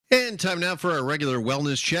And time now for our regular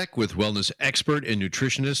wellness check with wellness expert and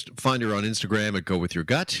nutritionist. Find her on Instagram at Go With Your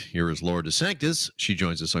Gut. Here is Laura DeSanctis. She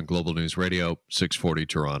joins us on Global News Radio, 640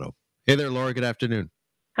 Toronto. Hey there, Laura. Good afternoon.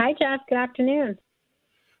 Hi, Jeff. Good afternoon.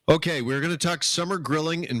 Okay, we're going to talk summer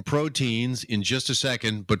grilling and proteins in just a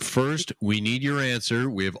second. But first, we need your answer.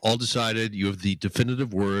 We have all decided you have the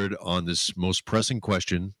definitive word on this most pressing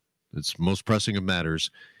question. It's most pressing of matters.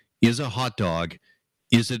 Is a hot dog,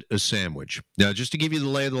 is it a sandwich? Now, just to give you the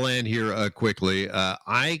lay of the land here quickly,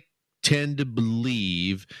 I tend to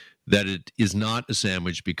believe that it is not a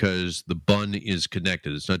sandwich because the bun is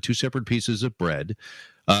connected. It's not two separate pieces of bread.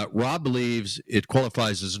 Rob believes it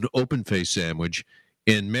qualifies as an open-faced sandwich,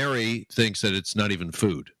 and Mary thinks that it's not even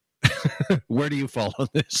food. Where do you fall on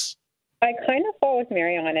this? I kind of fall with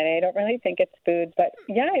Mary on it. I don't really think it's food, but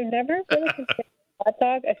yeah, I've never really considered a hot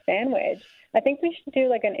dog a sandwich. I think we should do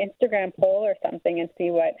like an Instagram poll or something and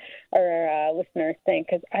see what our listeners think,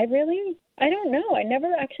 because I don't know. I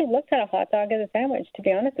never actually looked at a hot dog as a sandwich, to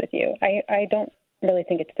be honest with you. I don't really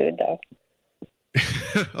think it's food, though.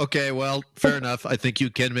 Okay, well, fair enough. I think you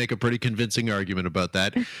can make a pretty convincing argument about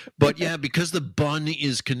that. But yeah, because the bun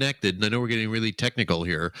is connected, and I know we're getting really technical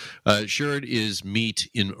here, sure it is meat,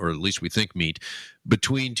 or at least we think meat,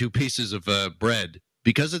 between two pieces of bread.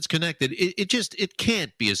 Because it's connected, it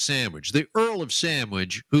can't be a sandwich. The Earl of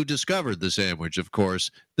Sandwich, who discovered the sandwich, of course,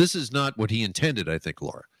 this is not what he intended, I think,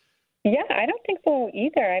 Laura. Yeah, I don't think so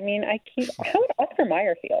either. I mean, how would Oscar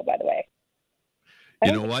Mayer feel, by the way?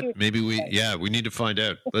 You know what? Maybe we need to find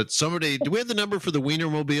out. But somebody, do we have the number for the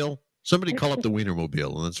Wienermobile? Somebody call up the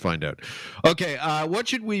Wienermobile and let's find out. Okay, what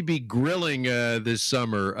should we be grilling this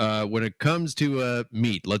summer when it comes to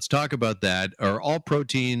meat? Let's talk about that. Are all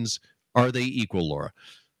proteins, are they equal, Laura?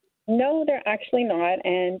 No, they're actually not.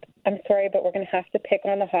 And I'm sorry, but we're going to have to pick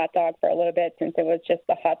on the hot dog for a little bit since it was just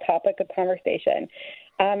the hot topic of conversation.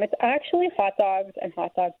 It's actually hot dogs and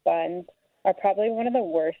hot dog buns are probably one of the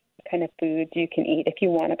worst kind of foods you can eat, if you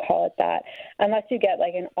want to call it that, unless you get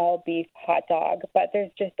like an all-beef hot dog. But there's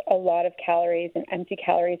just a lot of calories and empty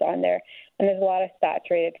calories on there, and there's a lot of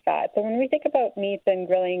saturated fat. So when we think about meats and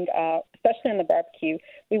grilling, especially on the barbecue,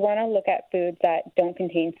 we want to look at foods that don't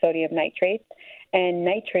contain sodium nitrates. And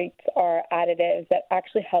nitrates are additives that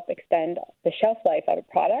actually help extend the shelf life of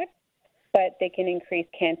a product, but they can increase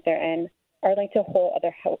cancer and are linked to a whole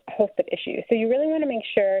other host of issues. So you really want to make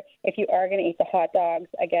sure if you are going to eat the hot dogs,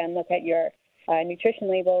 again, look at your nutrition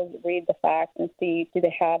labels, read the facts, and see do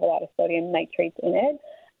they have a lot of sodium nitrates in it.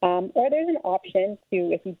 Or there's an option to,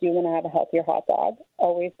 if you do want to have a healthier hot dog,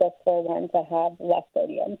 always look for ones that have less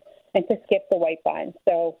sodium and to skip the white bun.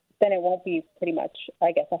 So then it won't be pretty much,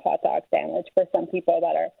 I guess, a hot dog sandwich for some people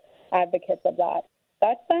that are advocates of that.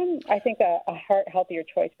 That's, I think, a healthier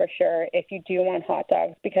choice for sure if you do want hot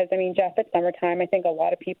dogs. Because, I mean, Jeff, it's summertime. I think a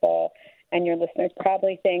lot of people and your listeners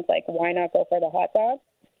probably think, like, why not go for the hot dog?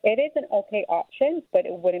 It is an okay option, but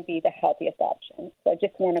it wouldn't be the healthiest option. So I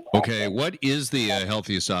just want to Okay, what is the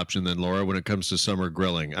healthiest option then, Laura, when it comes to summer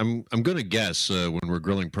grilling? I'm going to guess when we're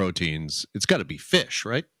grilling proteins, it's got to be fish,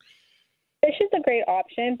 right? Fish is a great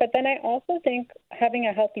option, but then I also think having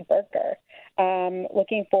a healthy burger,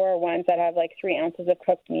 looking for ones that have like 3 ounces of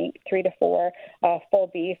cooked meat, 3 to 4 full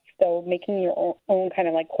beef. So making your own kind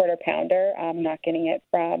of like quarter pounder, not getting it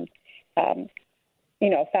from,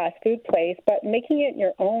 fast food place, but making it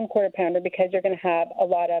your own quarter pounder because you're going to have a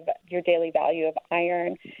lot of your daily value of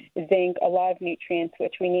iron, zinc, a lot of nutrients,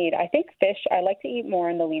 which we need. I think fish, I like to eat more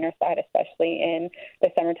on the leaner side, especially in the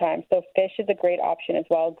summertime. So fish is a great option as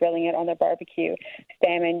well, grilling it on the barbecue.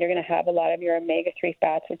 Salmon, you're going to have a lot of your omega-3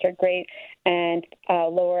 fats, which are great, and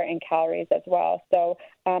lower in calories as well. So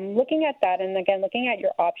looking at that, and again, looking at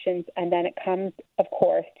your options, and then it comes, of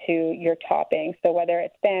course, to your toppings. So whether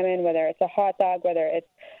it's salmon, whether it's a hot dog, whether it's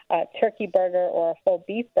a turkey burger or a full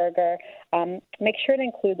beef burger, make sure to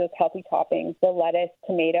include those healthy toppings, the lettuce,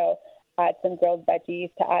 tomato, add some grilled veggies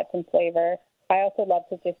to add some flavor. I also love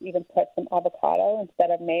to just even put some avocado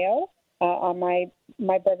instead of mayo on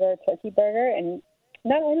my burger, turkey burger. And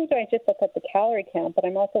not only do I just look at the calorie count, but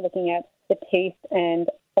I'm also looking at the taste and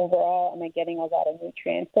overall, am I getting a lot of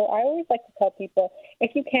nutrients? So I always like to tell people,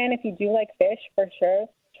 if you do like fish, for sure,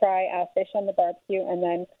 try fish on the barbecue and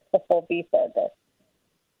then the full beef burger.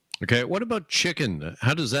 Okay, what about chicken?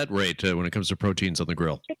 How does that rate when it comes to proteins on the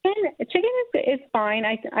grill? Chicken is fine.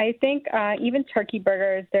 I think even turkey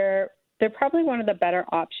burgers, they're probably one of the better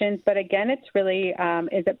options. But again, it's really,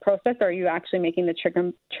 is it processed or are you actually making the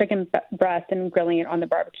chicken breast and grilling it on the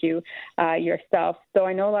barbecue yourself? So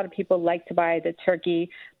I know a lot of people like to buy the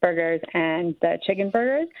turkey burgers and the chicken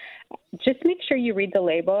burgers. Just make sure you read the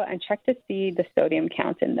label and check to see the sodium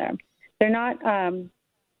count in them. They're not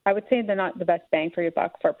I would say they're not the best bang for your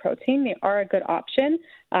buck for protein. They are a good option,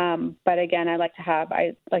 but again, I like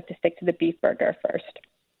to stick to the beef burger first.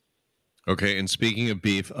 Okay, and speaking of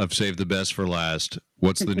beef, I've saved the best for last.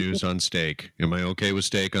 What's the news on steak? Am I okay with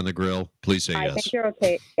steak on the grill? Please say I yes. think you're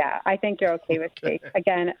okay. Yeah, I think you're okay with steak.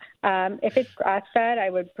 Again, if it's grass-fed,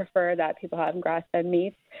 I would prefer that people have grass-fed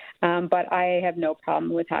meats. But I have no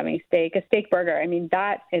problem with having steak. A steak burger, I mean,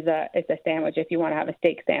 that is a sandwich if you want to have a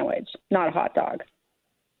steak sandwich, not a hot dog.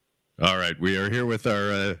 All right, we are here with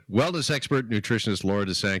our wellness expert, nutritionist Laura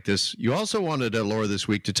DeSanctis. You also wanted, Laura, this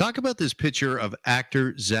week to talk about this picture of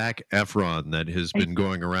actor Zac Efron that has been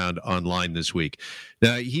going around online this week.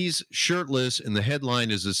 Now, he's shirtless, and the headline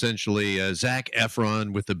is essentially Zac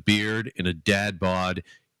Efron with a beard and a dad bod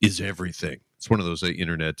is everything. It's one of those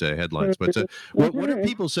internet headlines. But what are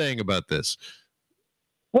people saying about this?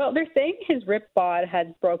 Well, they're saying his ripped bod has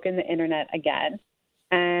broken the internet again.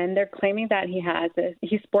 And they're claiming that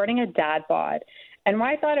he's sporting a dad bod. And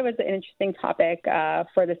why I thought it was an interesting topic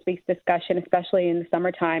for this week's discussion, especially in the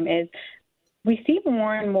summertime, is we see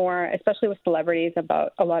more and more, especially with celebrities,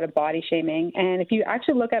 about a lot of body shaming. And if you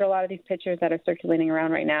actually look at a lot of these pictures that are circulating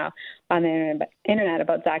around right now on the internet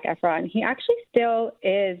about Zac Efron, he actually still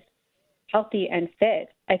is healthy and fit.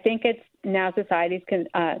 I think it's now societies can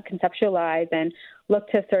conceptualize and look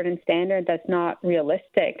to a certain standard that's not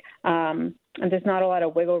realistic. And there's not a lot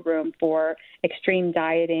of wiggle room for extreme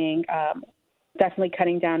dieting, definitely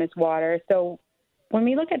cutting down his water. So when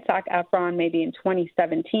we look at Zac Efron, maybe in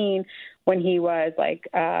 2017, when he was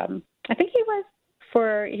I think he was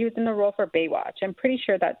in the role for Baywatch. I'm pretty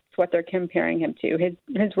sure that's what they're comparing him to,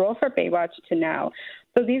 his role for Baywatch to now.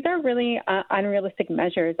 So these are really unrealistic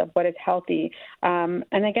measures of what is healthy. And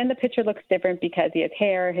again, the picture looks different because he has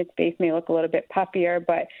hair. His face may look a little bit puffier,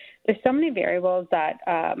 but there's so many variables that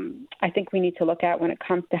I think we need to look at when it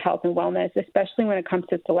comes to health and wellness, especially when it comes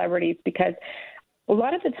to celebrities, because a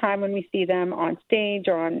lot of the time when we see them on stage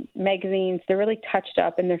or on magazines, they're really touched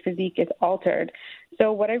up and their physique is altered.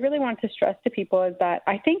 So what I really want to stress to people is that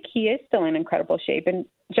I think he is still in incredible shape. And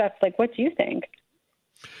Jeff, what do you think?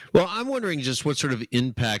 Well, I'm wondering just what sort of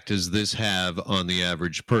impact does this have on the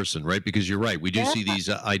average person, right? Because you're right. We do see these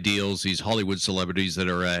ideals, these Hollywood celebrities that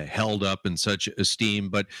are held up in such esteem.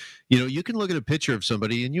 But, you can look at a picture of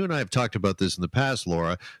somebody, and you and I have talked about this in the past,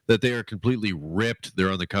 Laura, that they are completely ripped.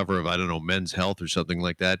 They're on the cover of, I don't know, Men's Health or something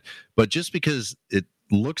like that. But just because it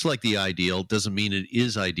looks like the ideal doesn't mean it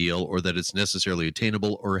is ideal or that it's necessarily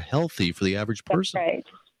attainable or healthy for the average person. That's right.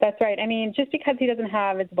 That's right. I mean, just because he doesn't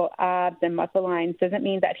have visible abs and muscle lines doesn't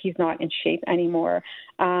mean that he's not in shape anymore.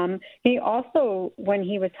 He also, when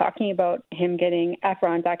he was talking about him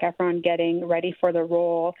Zac Efron getting ready for the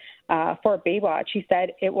role for Baywatch, he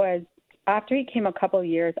said it was after he came a couple of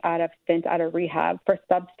years out of rehab for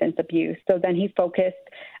substance abuse. So then he focused,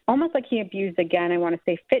 almost like he abused again, I want to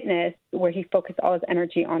say fitness, where he focused all his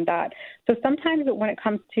energy on that. So sometimes when it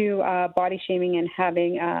comes to body shaming and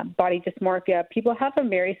having body dysmorphia, people have a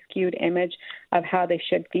very skewed image of how they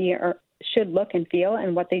should be or should look and feel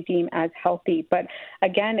and what they deem as healthy. But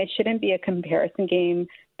again, it shouldn't be a comparison game.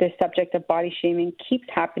 This subject of body shaming keeps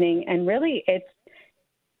happening, and really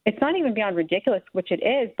it's not even beyond ridiculous, which it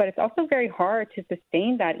is, but it's also very hard to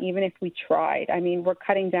sustain that even if we tried. I mean, we're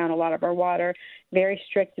cutting down a lot of our water, very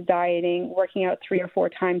strict dieting, working out 3 or 4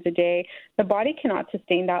 times a day. The body cannot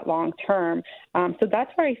sustain that long term. So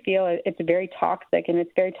that's where I feel it's very toxic, and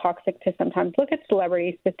it's very toxic to sometimes look at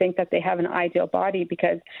celebrities to think that they have an ideal body,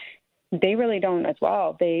 because they really don't as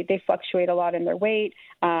well. They fluctuate a lot in their weight.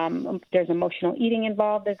 There's emotional eating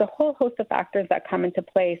involved. There's a whole host of factors that come into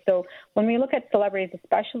play. So when we look at celebrities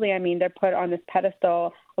especially, I mean, they're put on this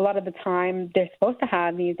pedestal. A lot of the time they're supposed to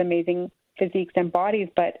have these amazing physiques and bodies,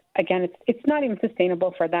 but again, it's not even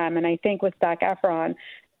sustainable for them. And I think with Zac Efron,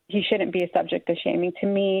 he shouldn't be a subject of shaming. To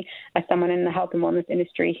me, as someone in the health and wellness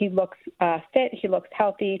industry, he looks fit, he looks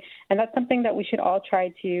healthy, and that's something that we should all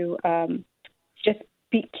try to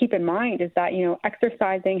keep in mind, is that,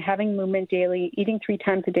 exercising, having movement daily, eating 3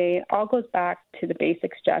 times a day, all goes back to the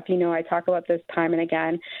basics, Jeff. I talk about this time and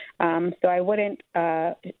again. So I wouldn't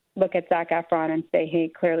look at Zac Efron and say,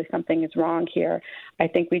 hey, clearly something is wrong here. I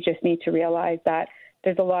think we just need to realize that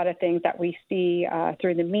there's a lot of things that we see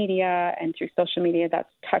through the media and through social media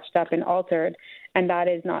that's touched up and altered, and that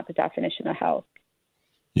is not the definition of health.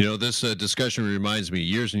 This discussion reminds me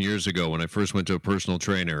years and years ago when I first went to a personal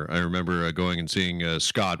trainer. I remember going and seeing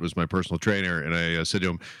Scott was my personal trainer, and I said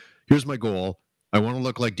to him, here's my goal. I want to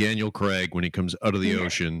look like Daniel Craig when he comes out of the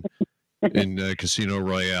ocean in Casino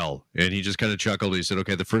Royale. And he just kind of chuckled. He said,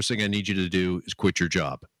 okay, the first thing I need you to do is quit your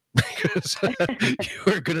job. because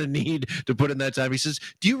you are going to need to put in that time. He says,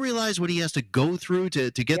 do you realize what he has to go through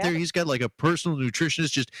to get Yeah. there? He's got like a personal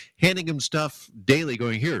nutritionist just handing him stuff daily,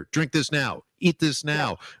 going, here, drink this now, eat this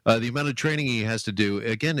now. The amount of training he has to do,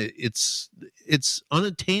 again, it's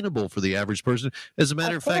unattainable for the average person. As a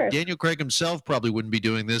matter of fact, course. Daniel Craig himself probably wouldn't be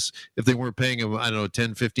doing this if they weren't paying him, I don't know,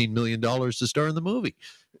 $10, $15 million to star in the movie.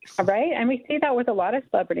 Right. And we see that with a lot of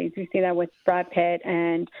celebrities. We see that with Brad Pitt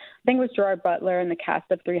and I think it was Gerard Butler and the cast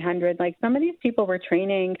of 300. Like some of these people were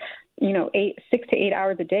training, 6 to 8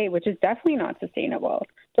 hours a day, which is definitely not sustainable.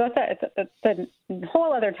 So that's a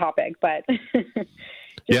whole other topic, but.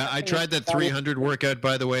 Yeah, I tried that 300 workout,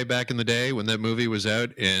 by the way, back in the day when that movie was out.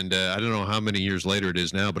 And I don't know how many years later it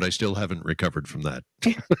is now, but I still haven't recovered from that.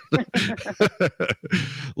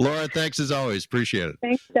 Laura, thanks as always. Appreciate it.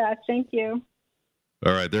 Thanks, Josh. Thank you.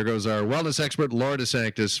 All right, there goes our wellness expert, Laura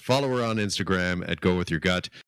DeSanctis. Follow her on Instagram at Go With Your Gut.